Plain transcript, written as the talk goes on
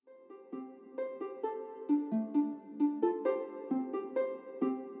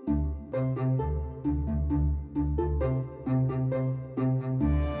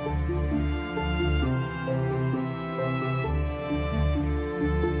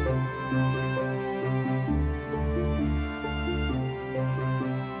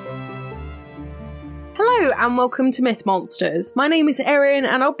Hello and welcome to Myth Monsters. My name is Erin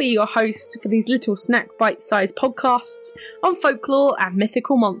and I'll be your host for these little snack bite-sized podcasts on folklore and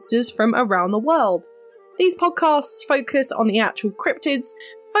mythical monsters from around the world. These podcasts focus on the actual cryptids,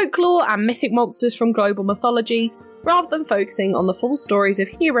 folklore and mythic monsters from global mythology, rather than focusing on the full stories of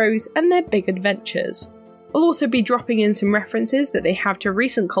heroes and their big adventures. I'll also be dropping in some references that they have to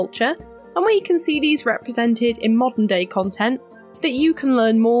recent culture, and where you can see these represented in modern day content, so that you can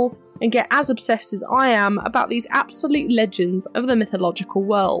learn more and get as obsessed as I am about these absolute legends of the mythological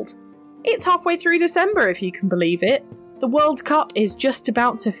world. It's halfway through December, if you can believe it. The World Cup is just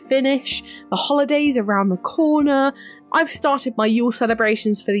about to finish, the holidays around the corner. I've started my Yule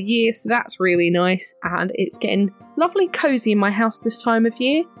celebrations for the year, so that's really nice, and it's getting lovely cosy in my house this time of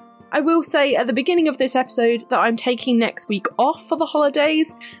year. I will say at the beginning of this episode that I'm taking next week off for the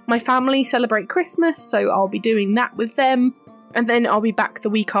holidays. My family celebrate Christmas, so I'll be doing that with them. And then I'll be back the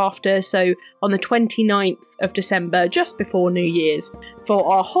week after, so on the 29th of December, just before New Year's, for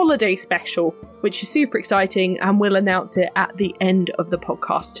our holiday special, which is super exciting, and we'll announce it at the end of the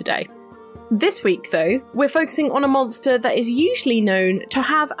podcast today. This week, though, we're focusing on a monster that is usually known to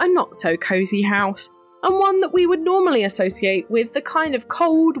have a not-so-cozy house, and one that we would normally associate with the kind of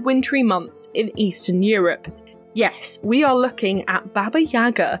cold, wintry months in Eastern Europe. Yes, we are looking at Baba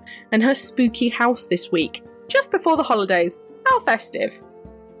Yaga and her spooky house this week, just before the holidays. How festive.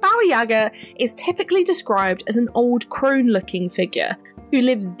 Baba Yaga is typically described as an old crone-looking figure who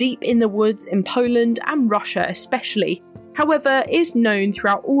lives deep in the woods in Poland and Russia especially, however is known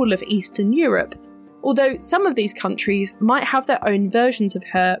throughout all of Eastern Europe, although some of these countries might have their own versions of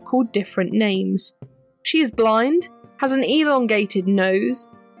her called different names. She is blind, has an elongated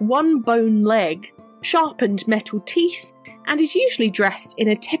nose, one bone leg, sharpened metal teeth, and is usually dressed in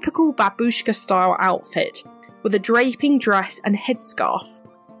a typical babushka-style outfit, with a draping dress and headscarf.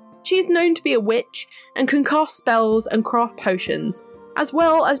 She is known to be a witch and can cast spells and craft potions, as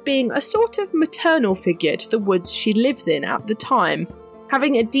well as being a sort of maternal figure to the woods she lives in at the time,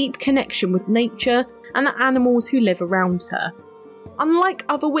 having a deep connection with nature and the animals who live around her. Unlike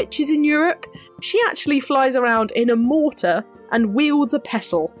other witches in Europe, she actually flies around in a mortar and wields a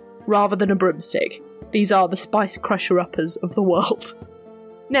pestle rather than a broomstick. These are the spice crusher-uppers of the world.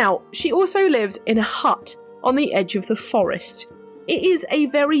 Now, she also lives in a hut on the edge of the forest. It is a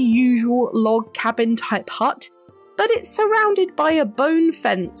very usual log cabin type hut, but it's surrounded by a bone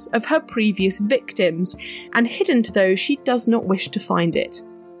fence of her previous victims, and hidden to those she does not wish to find it.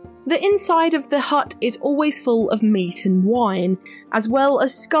 The inside of the hut is always full of meat and wine, as well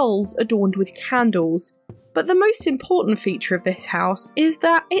as skulls adorned with candles. But the most important feature of this house is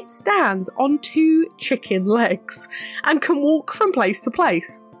that it stands on 2 chicken legs, and can walk from place to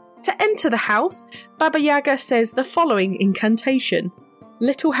place. To enter the house, Baba Yaga says the following incantation: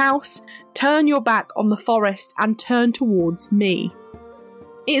 "Little house, turn your back on the forest and turn towards me."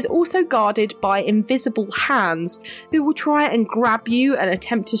 It is also guarded by invisible hands who will try and grab you and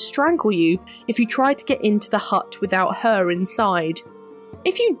attempt to strangle you if you try to get into the hut without her inside.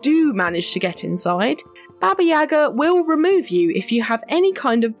 If you do manage to get inside, Baba Yaga will remove you if you have any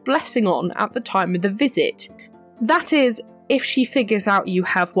kind of blessing on at the time of the visit. That is, if she figures out you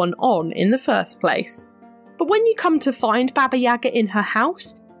have one on in the first place. But when you come to find Baba Yaga in her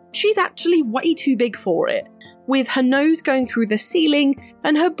house, she's actually way too big for it, with her nose going through the ceiling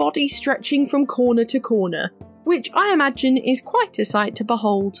and her body stretching from corner to corner, which I imagine is quite a sight to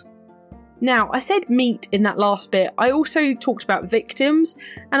behold. Now, I said meat in that last bit. I also talked about victims,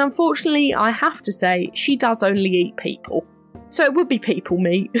 and unfortunately I have to say she does only eat people. So it would be people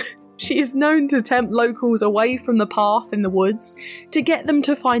meat. She is known to tempt locals away from the path in the woods to get them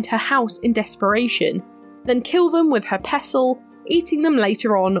to find her house in desperation, then kill them with her pestle, eating them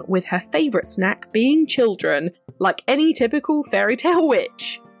later on with her favourite snack being children, like any typical fairy tale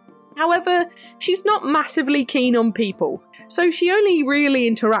witch. However, she's not massively keen on people, so she only really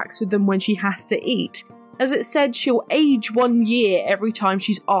interacts with them when she has to eat. As it said, she'll age 1 year every time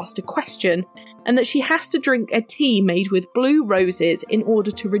she's asked a question, and that she has to drink a tea made with blue roses in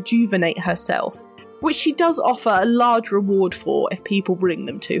order to rejuvenate herself, which she does offer a large reward for if people bring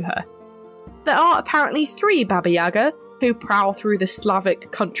them to her. There are apparently 3 Baba Yaga who prowl through the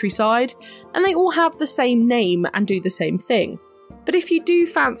Slavic countryside, and they all have the same name and do the same thing. But if you do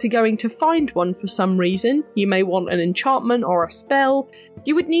fancy going to find one for some reason, you may want an enchantment or a spell,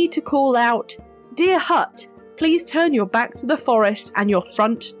 you would need to call out, "Dear hut, please turn your back to the forest and your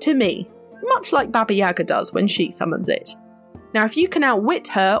front to me," much like Baba Yaga does when she summons it. Now, if you can outwit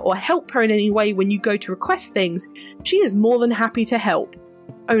her or help her in any way when you go to request things, she is more than happy to help.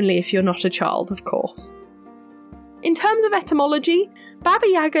 Only if you're not a child, of course. In terms of etymology, Baba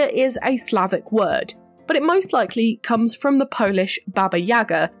Yaga is a Slavic word, but it most likely comes from the Polish Baba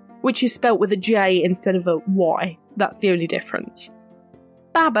Yaga, which is spelt with a J instead of a Y. That's the only difference.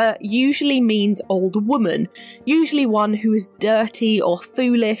 Baba usually means old woman, usually one who is dirty or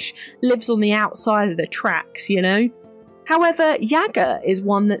foolish, lives on the outside of the tracks, you know? However, Yaga is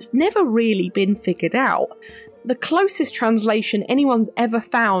one that's never really been figured out. The closest translation anyone's ever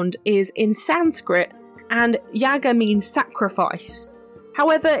found is in Sanskrit, and Yaga means sacrifice.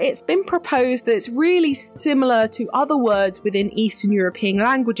 However, it's been proposed that it's really similar to other words within Eastern European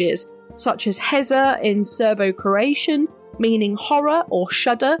languages, such as Heza in Serbo-Croatian, meaning horror or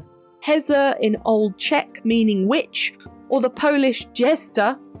shudder, Heza in Old Czech, meaning witch, or the Polish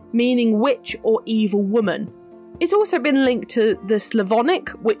Jesta, meaning witch or evil woman. It's also been linked to the Slavonic,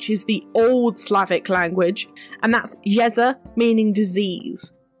 which is the old Slavic language, and that's Jeza, meaning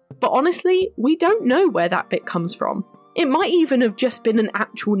disease. But honestly, we don't know where that bit comes from. It might even have just been an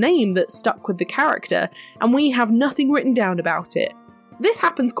actual name that stuck with the character, and we have nothing written down about it. This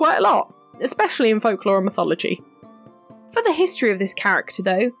happens quite a lot, especially in folklore and mythology. For the history of this character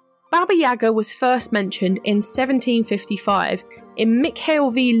though, Baba Yaga was first mentioned in 1755 in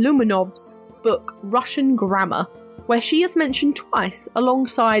Mikhail V. Lumanov's book Russian Grammar, where she is mentioned twice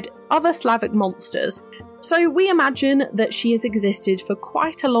alongside other Slavic monsters, so we imagine that she has existed for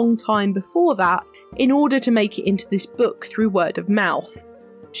quite a long time before that in order to make it into this book through word of mouth.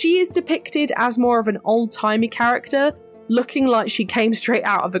 She is depicted as more of an old-timey character, looking like she came straight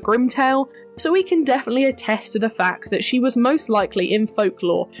out of a Grimm tale, so we can definitely attest to the fact that she was most likely in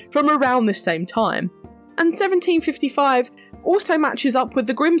folklore from around this same time. And 1755 also matches up with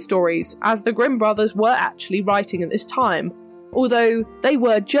the Grimm stories, as the Grimm brothers were actually writing at this time, although they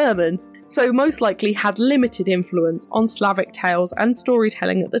were German, so most likely had limited influence on Slavic tales and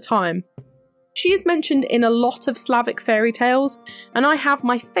storytelling at the time. She is mentioned in a lot of Slavic fairy tales, and I have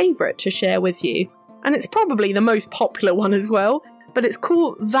my favourite to share with you. And it's probably the most popular one as well, but it's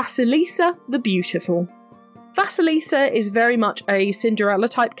called Vasilisa the Beautiful. Vasilisa is very much a Cinderella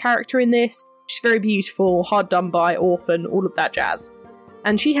type character in this. She's very beautiful, hard done by, orphan, all of that jazz.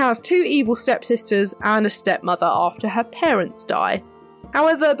 And she has 2 evil stepsisters and a stepmother after her parents die.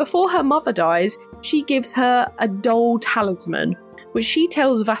 However, before her mother dies, she gives her a doll talisman, which she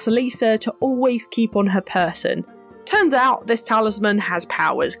tells Vasilisa to always keep on her person. Turns out this talisman has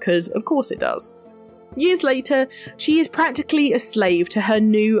powers, because of course it does. Years later, she is practically a slave to her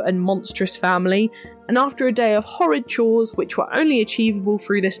new and monstrous family, and after a day of horrid chores which were only achievable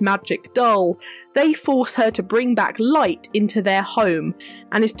through this magic doll, they force her to bring back light into their home,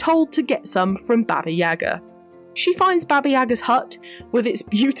 and is told to get some from Baba Yaga. She finds Baba Yaga's hut, with its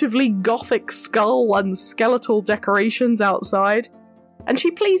beautifully gothic skull and skeletal decorations outside, and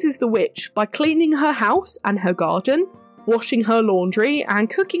she pleases the witch by cleaning her house and her garden, washing her laundry, and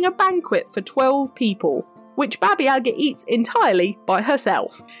cooking a banquet for 12 people, which Baba Yaga eats entirely by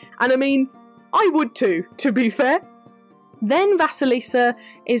herself. And I mean, I would too, to be fair. Then Vasilisa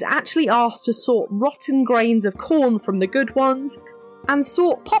is actually asked to sort rotten grains of corn from the good ones, and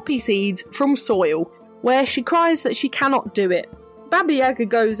sort poppy seeds from soil, where she cries that she cannot do it. Baba Yaga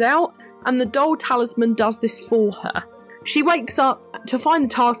goes out, and the doll talisman does this for her. She wakes up to find the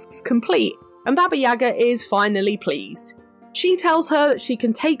tasks complete, and Baba Yaga is finally pleased. She tells her that she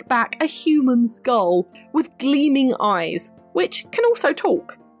can take back a human skull with gleaming eyes, which can also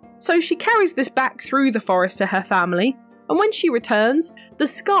talk. So she carries this back through the forest to her family, and when she returns, the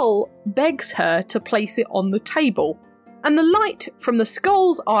skull begs her to place it on the table, and the light from the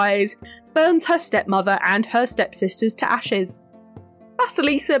skull's eyes burns her stepmother and her stepsisters to ashes.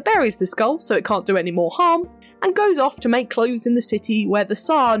 Vasilisa buries the skull so it can't do any more harm, and goes off to make clothes in the city where the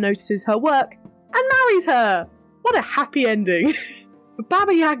Tsar notices her work and marries her. What a happy ending.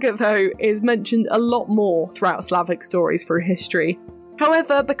 Baba Yaga, though, is mentioned a lot more throughout Slavic stories through history.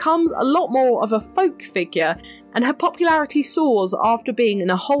 However, becomes a lot more of a folk figure, and her popularity soars after being in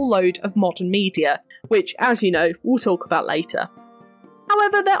a whole load of modern media, which, as you know, we'll talk about later.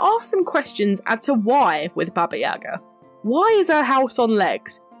 However, there are some questions as to why with Baba Yaga. Why is her house on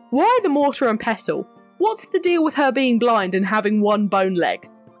legs? Why the mortar and pestle? What's the deal with her being blind and having one bone leg?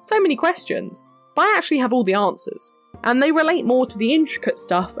 So many questions, but I actually have all the answers, and they relate more to the intricate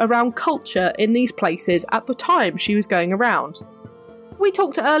stuff around culture in these places at the time she was going around. We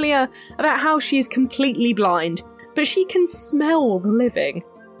talked earlier about how she is completely blind, but she can smell the living,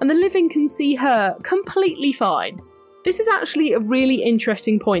 and the living can see her completely fine. This is actually a really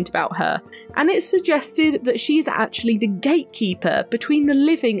interesting point about her, and it's suggested that she is actually the gatekeeper between the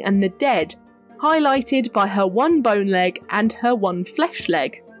living and the dead, highlighted by her one bone leg and her one flesh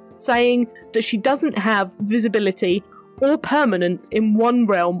leg, saying that she doesn't have visibility or permanence in one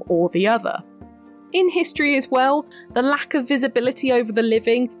realm or the other. In history as well, the lack of visibility over the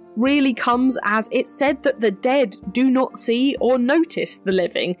living really comes as it's said that the dead do not see or notice the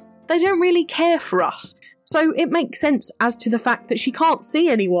living. They don't really care for us. So it makes sense as to the fact that she can't see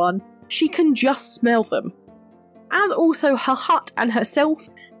anyone, she can just smell them. As also her hut and herself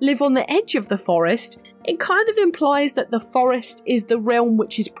live on the edge of the forest, it kind of implies that the forest is the realm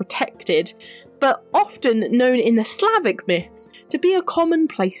which is protected, but often known in the Slavic myths to be a common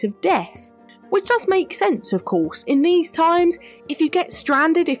place of death. Which does make sense, of course. In these times, if you get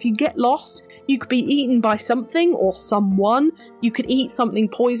stranded, if you get lost, you could be eaten by something or someone, you could eat something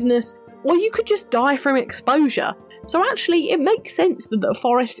poisonous, or you could just die from exposure. So actually, it makes sense that the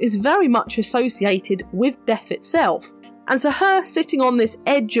forest is very much associated with death itself. And so her sitting on this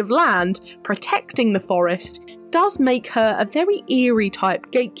edge of land, protecting the forest, does make her a very eerie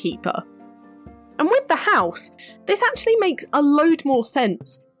type gatekeeper. And with the house, this actually makes a load more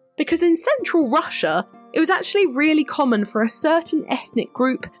sense, because in central Russia, it was actually really common for a certain ethnic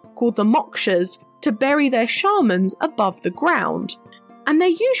group called the Mokshas to bury their shamans above the ground. And their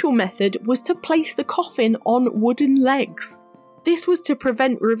usual method was to place the coffin on wooden legs. This was to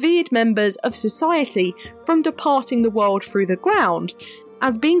prevent revered members of society from departing the world through the ground,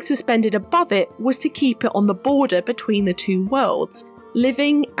 as being suspended above it was to keep it on the border between the two worlds,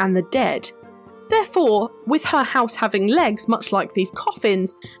 living and the dead. Therefore, with her house having legs much like these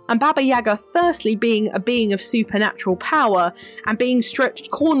coffins, and Baba Yaga firstly being a being of supernatural power and being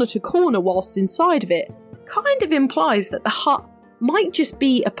stretched corner to corner whilst inside of it, kind of implies that the hut might just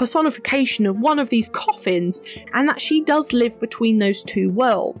be a personification of one of these coffins and that she does live between those two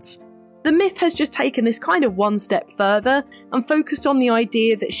worlds. The myth has just taken this kind of one step further and focused on the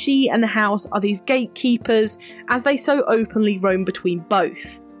idea that she and the house are these gatekeepers as they so openly roam between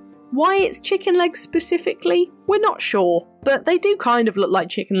both. Why it's chicken legs specifically, we're not sure, but they do kind of look like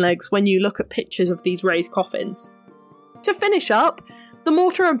chicken legs when you look at pictures of these raised coffins. To finish up, the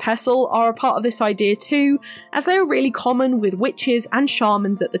mortar and pestle are a part of this idea too, as they were really common with witches and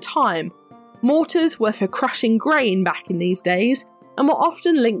shamans at the time. Mortars were for crushing grain back in these days, and were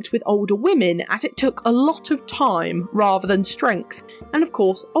often linked with older women as it took a lot of time rather than strength, and of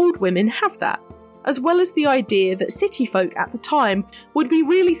course old women have that. As well as the idea that city folk at the time would be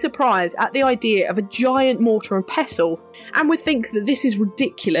really surprised at the idea of a giant mortar and pestle and would think that this is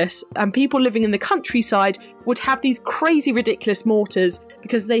ridiculous, and people living in the countryside would have these crazy ridiculous mortars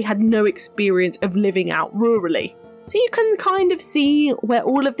because they had no experience of living out rurally. So you can kind of see where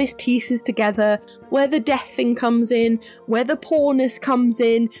all of this pieces together, where the death thing comes in, where the poorness comes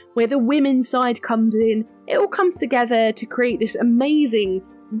in, where the women's side comes in. It all comes together to create this amazing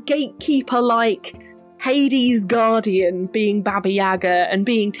gatekeeper-like Hades guardian being Baba Yaga and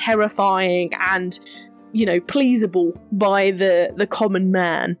being terrifying and, pleasable by the common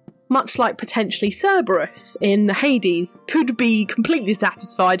man. Much like potentially Cerberus in Hades could be completely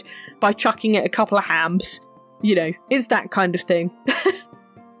satisfied by chucking it a couple of hams. It's that kind of thing.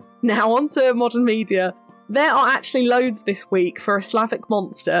 Now on to modern media. There are actually loads this week for a Slavic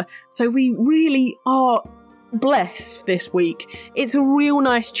monster, so we really are blessed this week. It's a real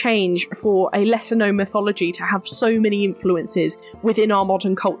nice change for a lesser known mythology to have so many influences within our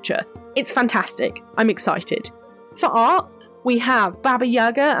modern culture. It's fantastic. I'm excited. For art, we have Baba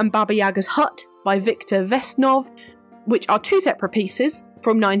Yaga and Baba Yaga's Hut by Viktor Vesnov, which are two separate pieces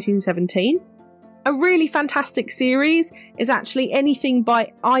from 1917. A really fantastic series is actually anything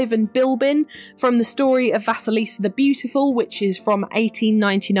by Ivan Bilbin from the story of Vasilisa the Beautiful, which is from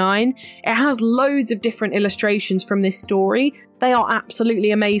 1899. It has loads of different illustrations from this story. They are absolutely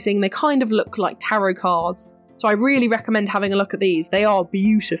amazing. They kind of look like tarot cards. So I really recommend having a look at these. They are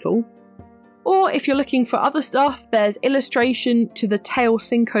beautiful. Or if you're looking for other stuff, there's illustration to the Tale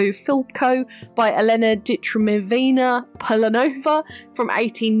Cinco Filpko by Elena Ditromivina Polanova from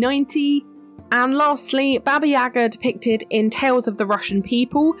 1890. And lastly, Baba Yaga depicted in Tales of the Russian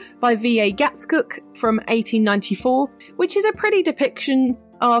People by V.A. Gatskuk from 1894, which is a pretty depiction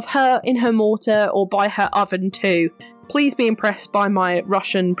of her in her mortar or by her oven too. Please be impressed by my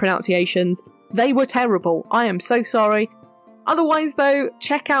Russian pronunciations. They were terrible. I am so sorry. Otherwise though,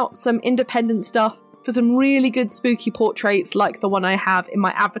 check out some independent stuff for some really good spooky portraits like the one I have in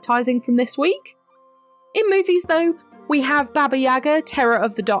my advertising from this week. In movies though, we have Baba Yaga, Terror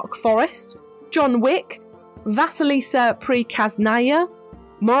of the Dark Forest, John Wick, Vasilisa Prikaznaya,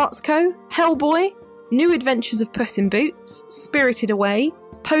 Morozko, Hellboy, New Adventures of Puss in Boots, Spirited Away,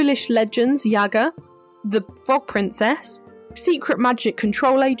 Polish Legends Yaga, The Frog Princess, Secret Magic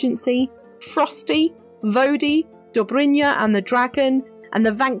Control Agency, Frosty, Vodi, Dobrynya and the Dragon, and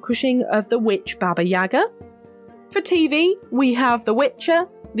The Vanquishing of the Witch Baba Yaga. For TV, we have The Witcher,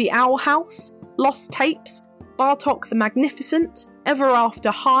 The Owl House, Lost Tapes, Bartok the Magnificent, Ever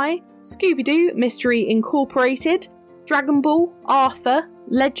After High, Scooby-Doo Mystery Incorporated, Dragon Ball, Arthur,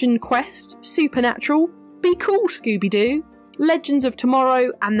 Legend Quest, Supernatural, Be Cool Scooby-Doo, Legends of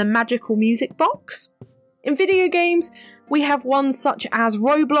Tomorrow and the Magical Music Box. In video games, we have ones such as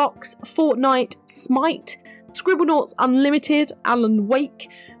Roblox, Fortnite, Smite, Scribblenauts Unlimited, Alan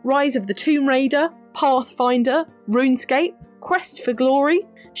Wake, Rise of the Tomb Raider, Pathfinder, RuneScape, Quest for Glory,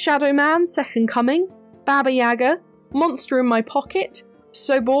 Shadow Man Second Coming, Baba Yaga, Monster in My Pocket,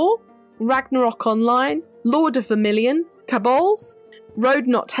 Sobor, Ragnarok Online, Lord of Vermilion, Cabals, Road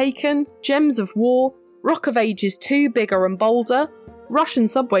Not Taken, Gems of War, Rock of Ages 2 Bigger and Bolder, Russian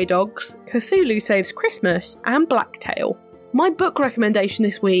Subway Dogs, Cthulhu Saves Christmas, and Blacktail. My book recommendation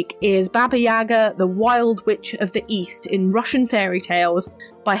this week is Baba Yaga, the Wild Witch of the East in Russian Fairy Tales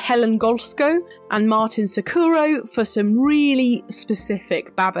by Helen Golsko and Martin Sakuro for some really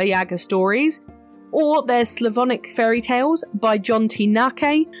specific Baba Yaga stories. Or there's Slavonic Fairy Tales by John T.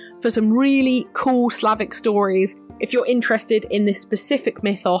 Nake for some really cool Slavic stories if you're interested in this specific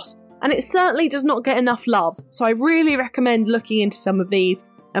mythos, and it certainly does not get enough love, so I really recommend looking into some of these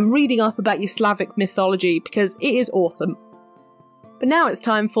and reading up about your Slavic mythology because it is awesome. But now it's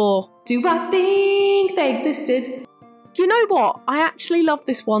time for Do I Think They Existed? You know what? I actually love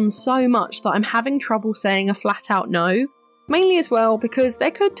this one so much that I'm having trouble saying a flat out no. Mainly as well because there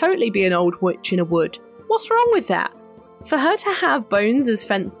could totally be an old witch in a wood. What's wrong with that? For her to have bones as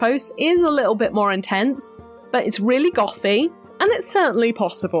fence posts is a little bit more intense, but it's really gothy, and it's certainly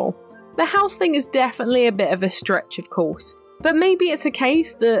possible. The house thing is definitely a bit of a stretch, of course, but maybe it's a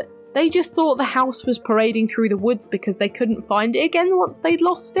case that they just thought the house was parading through the woods because they couldn't find it again once they'd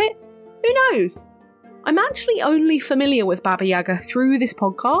lost it. Who knows? I'm actually only familiar with Baba Yaga through this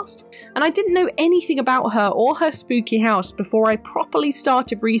podcast, and I didn't know anything about her or her spooky house before I properly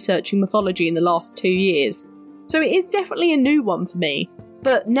started researching mythology in the last 2 years. So it is definitely a new one for me,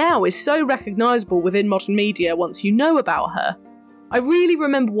 but now is so recognisable within modern media once you know about her. I really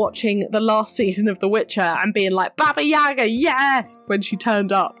remember watching the last season of The Witcher and being like, Baba Yaga, yes, when she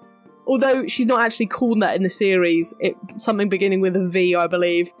turned up. Although she's not actually called that in the series, it's something beginning with a V, I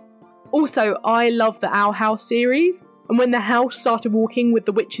believe. Also, I love the Owl House series, and when the house started walking with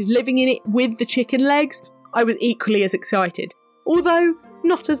the witches living in it with the chicken legs, I was equally as excited, although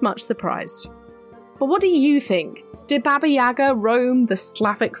not as much surprised. But what do you think? Did Baba Yaga roam the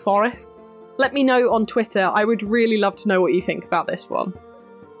Slavic forests? Let me know on Twitter, I would really love to know what you think about this one.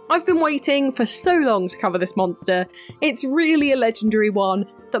 I've been waiting for so long to cover this monster. It's really a legendary one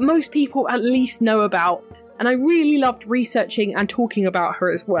that most people at least know about, and I really loved researching and talking about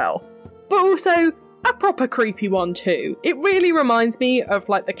her as well. But also, a proper creepy one too. It really reminds me of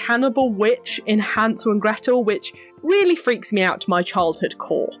like the cannibal witch in Hansel and Gretel, which really freaks me out to my childhood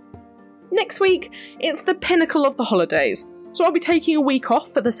core. Next week, it's the pinnacle of the holidays, so I'll be taking a week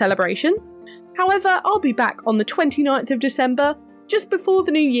off for the celebrations. However, I'll be back on the 29th of December, just before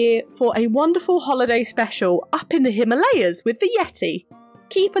the new year, for a wonderful holiday special up in the Himalayas with the Yeti.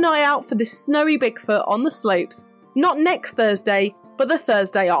 Keep an eye out for this snowy Bigfoot on the slopes, not next Thursday, but the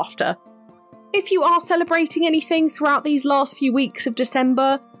Thursday after. If you are celebrating anything throughout these last few weeks of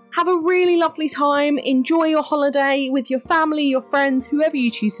December, have a really lovely time, enjoy your holiday with your family, your friends, whoever you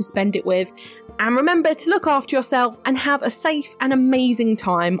choose to spend it with, and remember to look after yourself and have a safe and amazing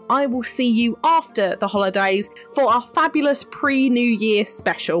time. I will see you after the holidays for our fabulous pre-New Year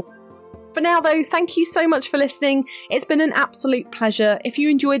special. For now though, thank you so much for listening. It's been an absolute pleasure. If you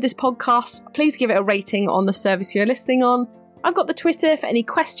enjoyed this podcast, please give it a rating on the service you're listening on. I've got the Twitter for any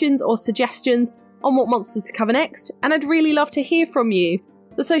questions or suggestions on what monsters to cover next, and I'd really love to hear from you.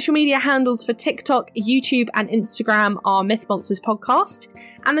 The social media handles for TikTok, YouTube and Instagram are Myth Monsters Podcast,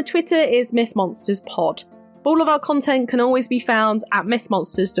 and the Twitter is Myth Monsters Pod. All of our content can always be found at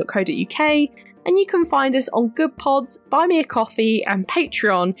mythmonsters.co.uk, and you can find us on Good Pods, Buy Me a Coffee and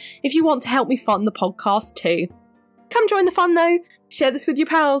Patreon if you want to help me fund the podcast too. Come join the fun though, share this with your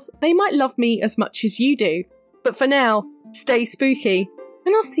pals, they might love me as much as you do. But for now, stay spooky,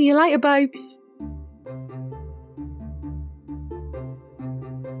 and I'll see you later, babes.